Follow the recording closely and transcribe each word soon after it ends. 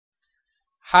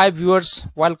Hi viewers,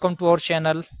 welcome to our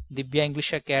channel Divya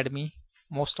English Academy.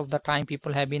 Most of the time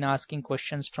people have been asking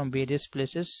questions from various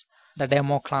places. The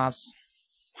demo class,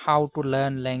 how to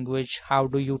learn language, how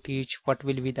do you teach, what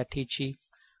will be the teaching,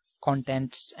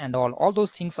 contents and all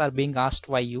those things are being asked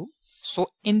by you. So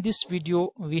in this video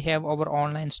we have our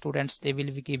online students, they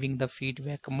will be giving the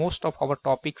feedback. Most of our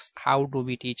topics, how do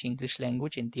we teach English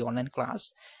language in the online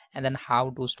class, and then how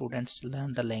do students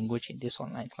learn the language in this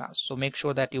online class. So make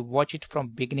sure that you watch it from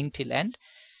beginning till end.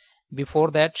 Before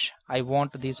that, I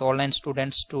want these online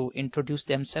students to introduce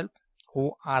themselves.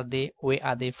 Who are they, where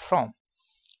are they from?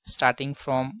 Starting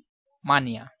from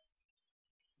Mania.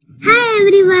 Hi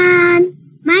everyone,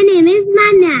 my name is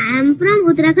Manya. I am from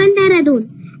Uttarakhand,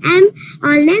 Dehradun. I am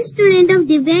online student of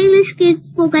Divya English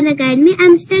Spoken Academy. I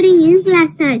am studying in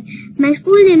class 3rd. My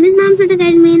school name is Mount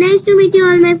Academy. Nice to meet you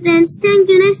all my friends. Thank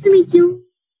you. Nice to meet you.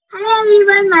 Hello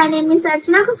everyone, my name is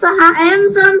Archana Kuswaha. I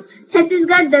am from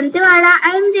Chhattisgarh, Dantewada.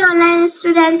 I am the online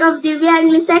student of Divya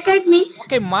English Academy.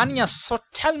 Okay, Manya, so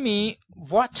tell me,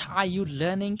 what are you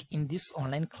learning in this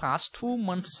online class? 2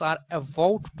 months are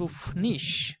about to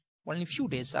finish. Only few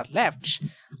days are left.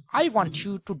 I want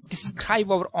you to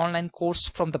describe our online course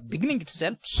from the beginning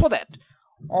itself so that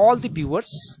all the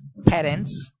viewers,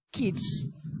 parents, kids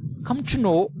come to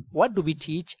know what do we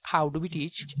teach, how do we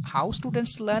teach, how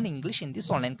students learn English in this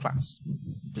online class.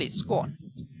 Please go on.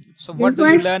 So what do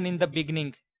you learn in the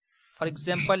beginning? For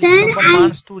example, if someone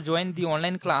wants to join the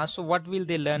online class, so what will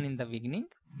they learn in the beginning?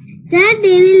 Sir,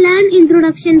 they will learn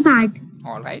introduction part.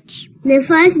 Alright.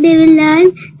 First they will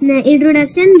learn the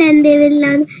introduction, then they will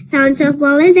learn sounds of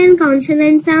vowel, then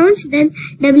consonant sounds, then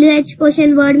WH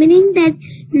question word meaning, that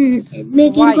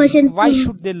making question. Why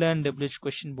should they learn WH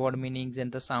question word meanings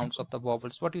and the sounds of the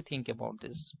vowels? What do you think about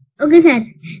this? Okay sir,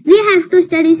 we have to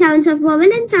study sounds of vowel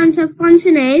and sounds of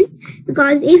consonants,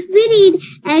 because if we read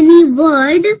any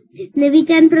word, we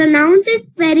can pronounce it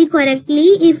very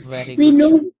correctly if we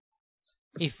know.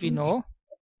 If we know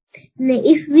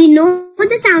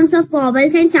the sounds of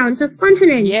vowels and sounds of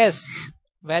consonants. Yes,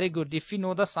 very good. If we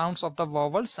know the sounds of the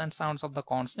vowels and sounds of the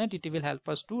consonant, it will help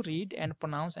us to read and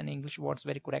pronounce an English words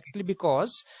very correctly,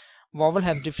 because vowel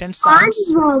have different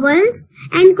sounds. All vowels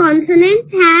and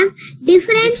consonants have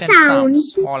different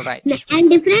sounds. All right. And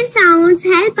different sounds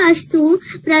help us to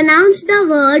pronounce the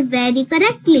word very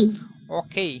correctly.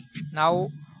 Okay.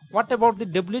 Now, what about the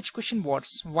WH question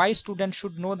words? Why students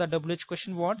should know the WH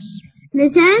question words?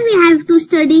 Sir, we have to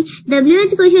study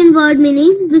WH question word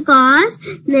meanings because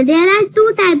there are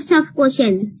 2 types of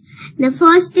questions. The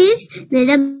first is the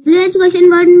WH question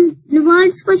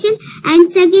words question,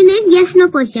 and second is yes no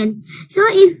questions. So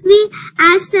if we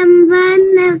ask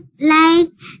someone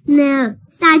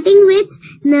starting with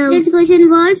WH question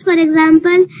words, for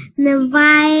example,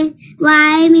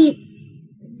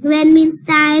 when means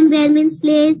time, where means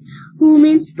place, who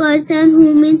means person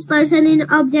in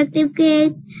objective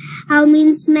case, how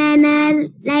means manner,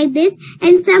 like this.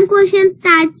 And some questions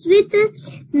starts with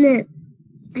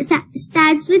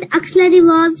auxiliary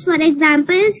verbs. For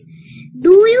example,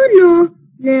 do you know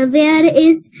where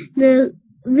is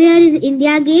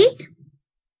India Gate?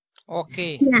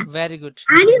 Okay, yeah. Very good.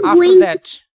 Are you After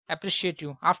that, appreciate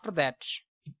you. After that,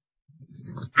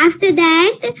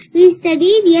 we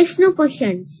studied yes no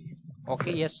questions.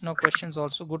 Okay, yes no questions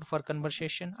also good for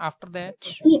conversation. After that,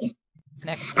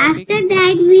 next topic. After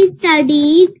that, we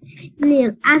studied,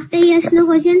 after yes no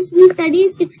questions, we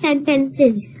studied 6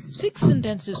 sentences. 6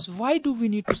 sentences. Why do we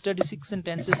need to study 6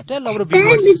 sentences? Tell our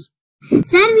viewers.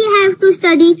 Sir, we have to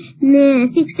study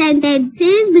 6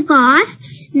 sentences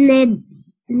because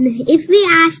if we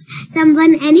ask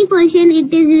someone any question, any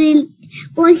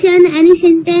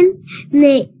sentence,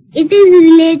 it is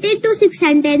related to 6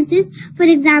 sentences. For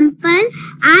example,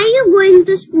 are you going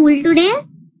to school today?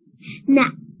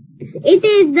 It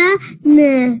is the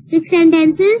 6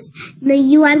 sentences.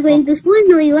 You are going to school.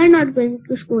 No, you are not going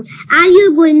to school. Are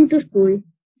you going to school?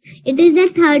 It is the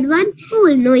 3rd one.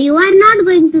 School. No, you are not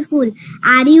going to school.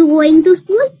 Are you going to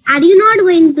school? Are you not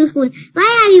going to school? Why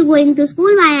are you going to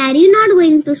school? Why are you not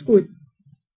going to school?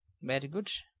 Very good.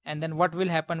 And then what will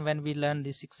happen when we learn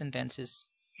these 6 sentences?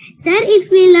 Sir, if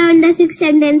we learn the 6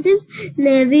 sentences,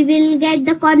 we will get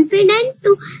the confidence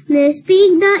to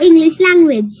speak the English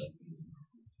language.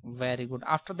 Very good.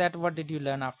 After that, what did you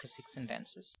learn after 6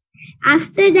 sentences?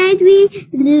 After that, we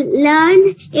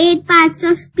learned 8 parts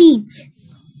of speech.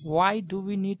 Why do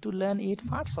we need to learn 8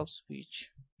 parts of speech?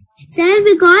 Sir,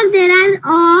 because there are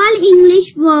all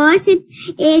English words in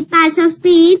 8 parts of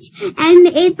speech, and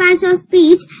 8 parts of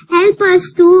speech help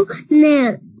us to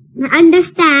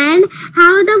understand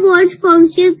how the words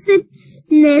function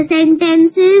in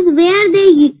sentences, where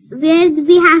we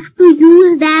have to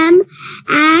use them,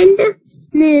 and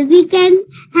we can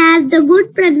have the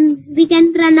we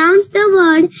can pronounce the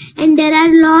word, and there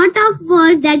are lot of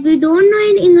words that we don't know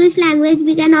in English language.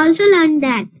 We can also learn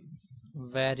that.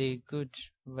 Very good,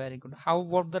 very good. How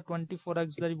about the 24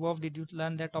 auxiliary verb? Did you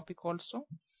learn that topic also?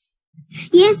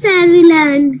 Yes, sir, we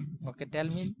learned. Okay, tell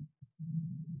me.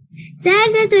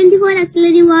 Sir, the 24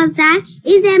 auxiliary verbs are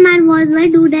is, am, are, was, were,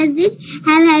 do, does, did,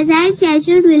 have, has, had, shall,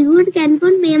 should, will, would, can,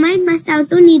 could, may, might, must, ought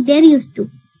to, need, there, used to.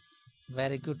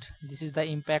 Very good. This is the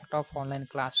impact of online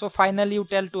class. So finally, you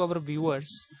tell to our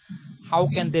viewers, how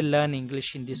can they learn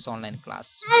English in this online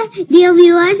class? Dear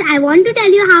viewers, I want to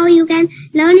tell you how you can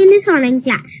learn in this online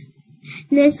class.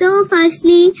 So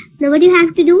firstly, what you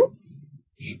have to do?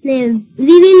 We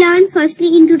will learn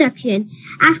firstly introduction.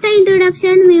 After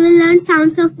introduction, we will learn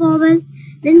sounds of vowel,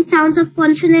 then sounds of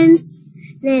consonants.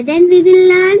 Then we will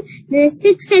learn the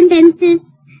 6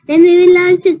 sentences. Then we will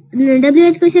learn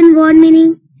WH question word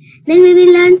meaning. Then we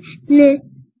will learn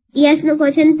yes no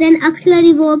questions. Then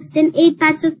auxiliary verbs. Then 8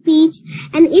 parts of speech.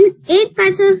 And in 8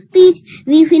 parts of speech,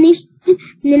 we finished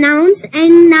the nouns.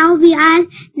 And now we are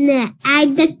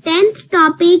at the 10th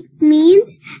topic,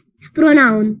 means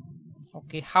pronoun.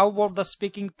 Okay, how about the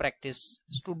speaking practice?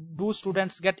 Do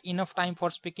students get enough time for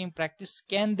speaking practice?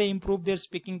 Can they improve their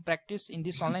speaking practice in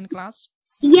this online class?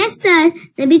 Yes, sir.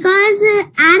 Because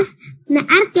our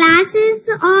class is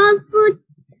of,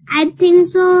 I think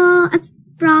so,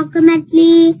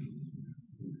 approximately,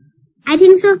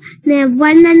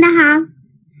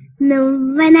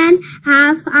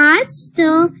 1.5 hours.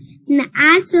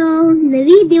 So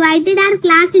we divided our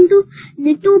class into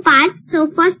the 2 parts. So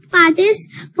first part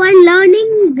is for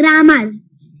learning grammar,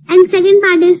 and second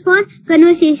part is for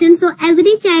conversation. So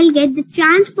every child gets the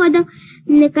chance for the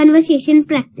conversation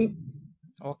practice.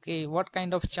 Okay, what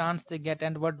kind of chance they get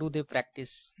and what do they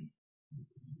practice?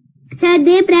 So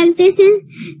they practice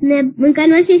the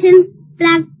conversation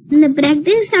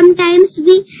practice. Sometimes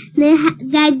we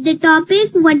get the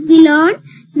topic what we learn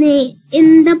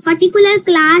in the particular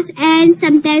class, and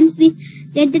sometimes we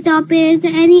get the topic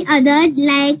any other,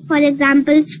 like for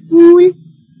example school,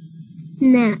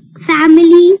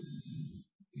 family,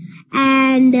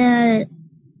 and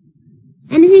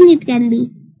anything it can be.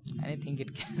 Anything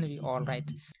it can be. All right.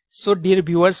 So dear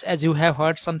viewers, as you have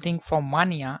heard something from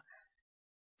Mania,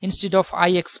 instead of I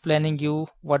explaining you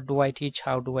what do I teach,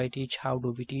 how do I teach, how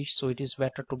do we teach, so it is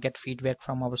better to get feedback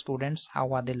from our students.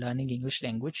 How are they learning English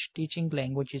language? Teaching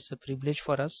language is a privilege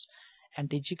for us,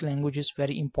 and teaching language is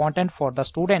very important for the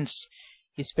students,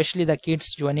 especially the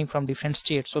kids joining from different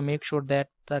states. So make sure that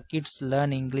the kids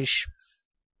learn English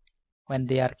when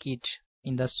they are kids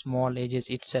in the small ages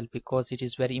itself, because it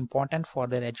is very important for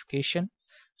their education.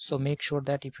 So make sure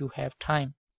that if you have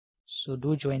time, so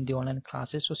do join the online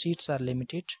classes. So seats are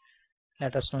limited.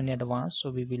 Let us know in advance,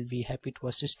 so we will be happy to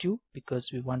assist you,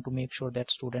 because we want to make sure that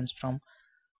students from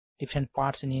different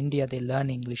parts in India, they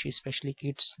learn English, especially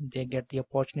kids. They get the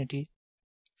opportunity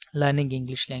learning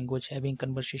English language, having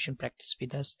conversation practice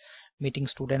with us, meeting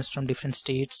students from different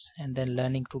states, and then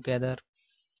learning together,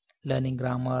 learning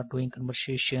grammar, doing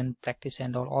conversation practice,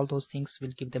 and all those things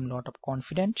will give them a lot of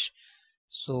confidence.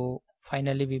 So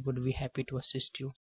finally we would be happy to assist you.